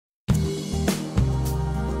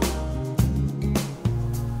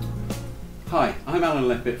I'm Alun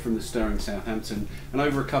Leppitt from the Stirring and Southampton, and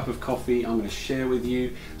over a cup of coffee I'm going to share with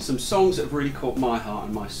you some songs that have really caught my heart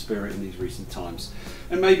and my spirit in these recent times,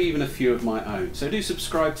 and maybe even a few of my own. So do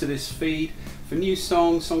subscribe to this feed for new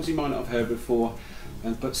songs you might not have heard before,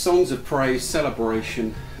 but songs of praise,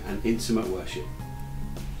 celebration and intimate worship.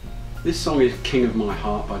 This song is King of My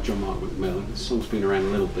Heart by McMillan. This song's been around a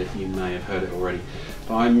little bit, you may have heard it already.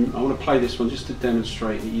 But I want to play this one just to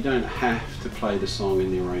demonstrate that you don't have to play the song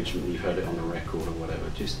in the arrangement that you've heard it on the record or whatever.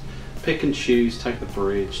 Just pick and choose, take the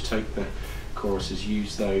bridge, take the choruses,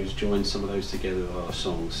 use those, join some of those together with other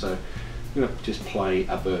songs. So I'm going to just play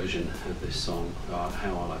a version of this song,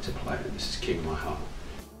 how I like to play it. This is King of My Heart.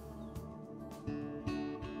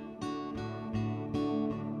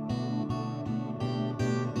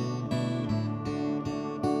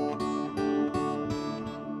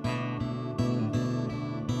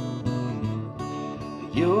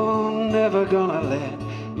 You're never gonna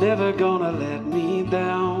let me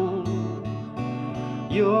down.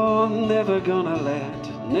 You're never gonna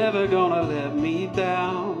let me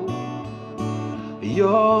down.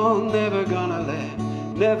 You're never gonna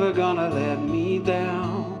let me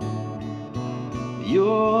down.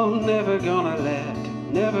 You're never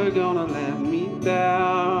gonna let me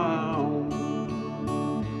down.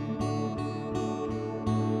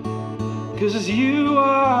 'Cause you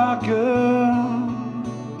are good.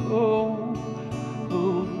 Oh,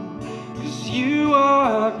 'cause you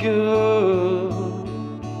are good.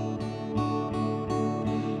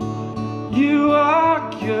 You are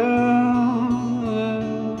good.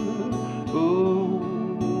 Oh,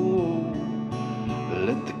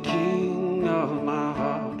 let the King of my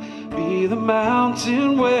heart be the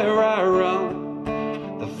mountain where I run,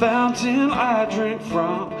 the fountain I drink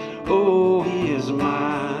from. Oh, he is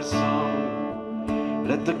my song.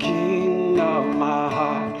 Let the King of my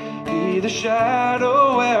heart be the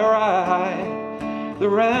shadow where I hide, the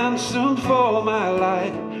ransom for my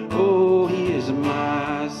life. Oh, he is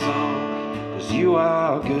my song. 'Cause you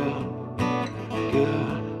are good,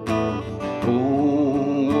 good.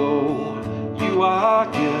 Oh, you are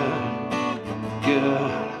good,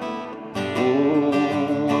 good. Oh,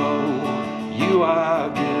 you are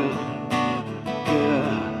good,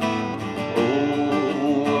 good. Oh,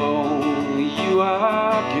 you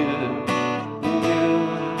are good, good.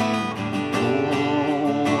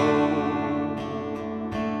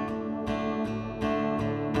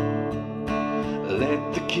 Let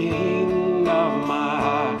the King of my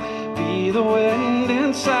heart be the wind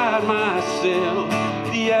inside my sail,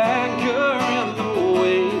 the anchor in the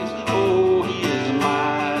waves. Oh, he is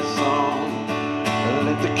my song.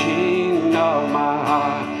 Let the King of my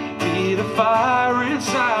heart be the fire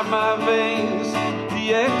inside my veins, the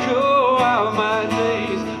echo of my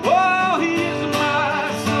days. Oh, he is my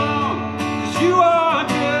song. 'Cause you are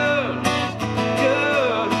good,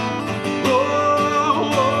 good. Oh,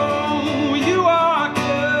 you are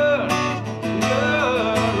good,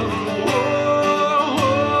 good.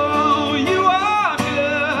 Oh, you are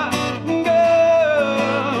good, good.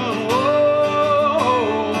 Oh,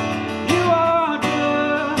 you are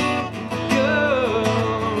good, good.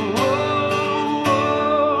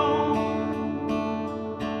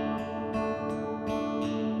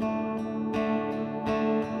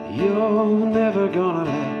 You're never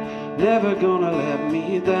gonna let me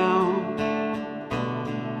down.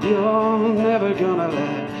 You're never gonna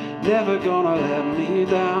let me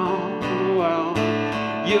down. Well,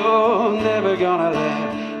 you're never gonna let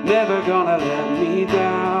me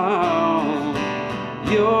down.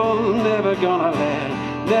 You're never gonna let me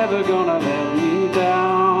down. You're never gonna let me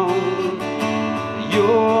down.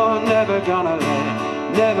 You're never gonna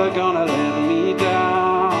let me down.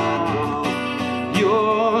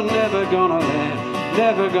 You're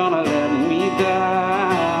never gonna let me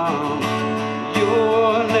down.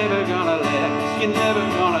 You're never gonna let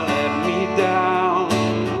me down.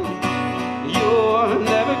 You're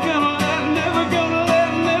never gonna let me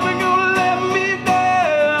down.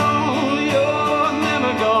 You're never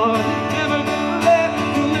gonna let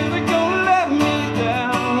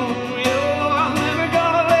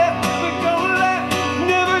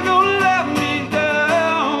me down.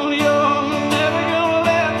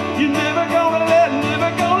 You're never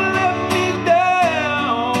gonna let me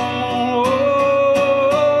down. Oh,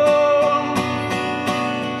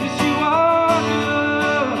 'cause you are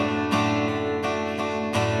good.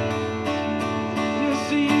 Yes,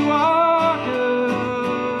 you are good.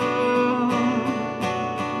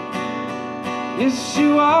 Yes, you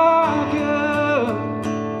are good.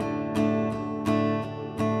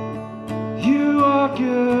 You are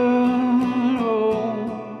good. Oh,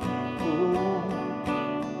 oh.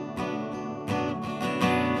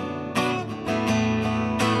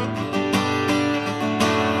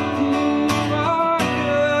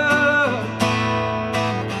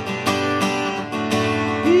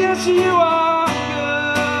 'cause you are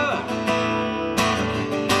good.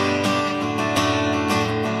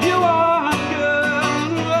 You are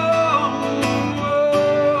good.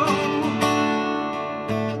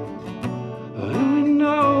 And we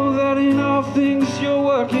know that in all things you're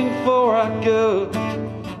working for our good.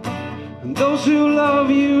 And those who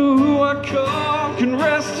love you, who are called, can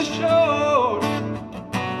rest assured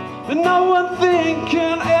that no one thing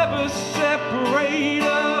can ever separate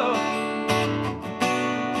us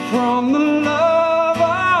from the love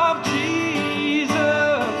of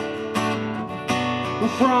Jesus,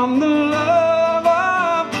 from the love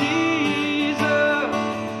of Jesus.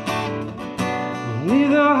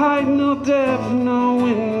 Neither height nor depth, no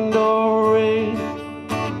wind or rain,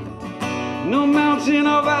 no mountain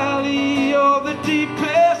or valley or the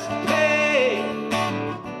deepest pain,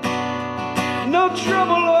 no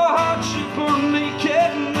trouble or hardship or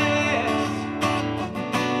nakedness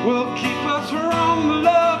will keep us from the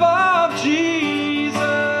love of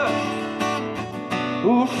Jesus,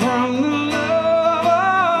 or from the love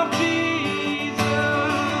of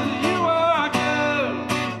Jesus. You are good,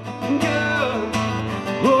 good.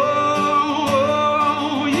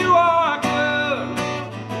 Oh, you are good,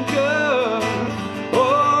 good.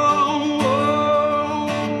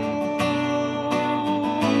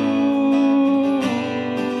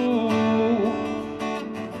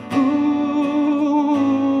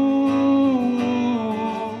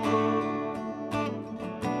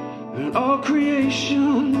 And all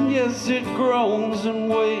creation, yes, it groans and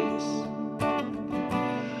waits.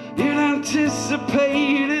 It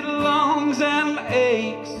anticipates, it longs and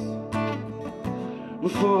aches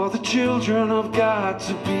for the children of God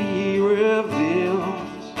to be revealed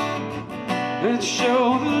and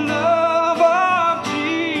show the love of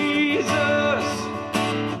Jesus,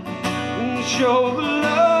 and show the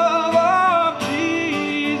love of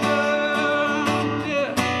Jesus.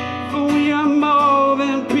 Yeah. For we are more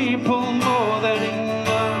than people, more than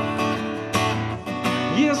enough.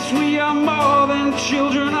 Yes, we are more than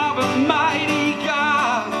children of a mighty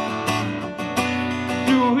God.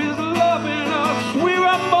 Through his love in us, we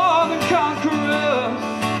are more than conquerors.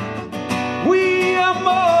 We are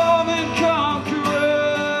more than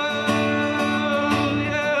conquerors.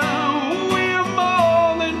 Yeah, we are more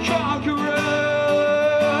than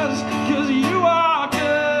conquerors. 'Cause you are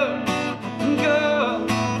good, good.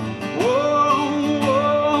 Whoa,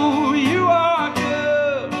 whoa, you are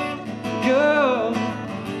good, good.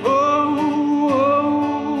 Oh,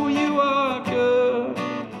 oh, you are good,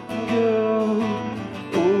 good.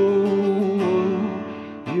 Oh,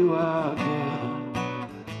 you are good,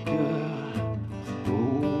 good.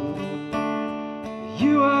 Oh,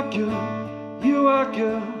 you are good, you are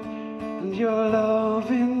good, and your love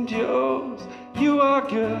endures. You are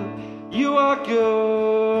good, you are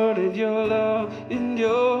good, and your love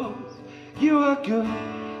endures. You are good,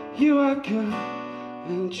 you are good,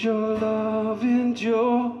 and your love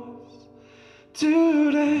endures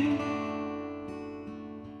today.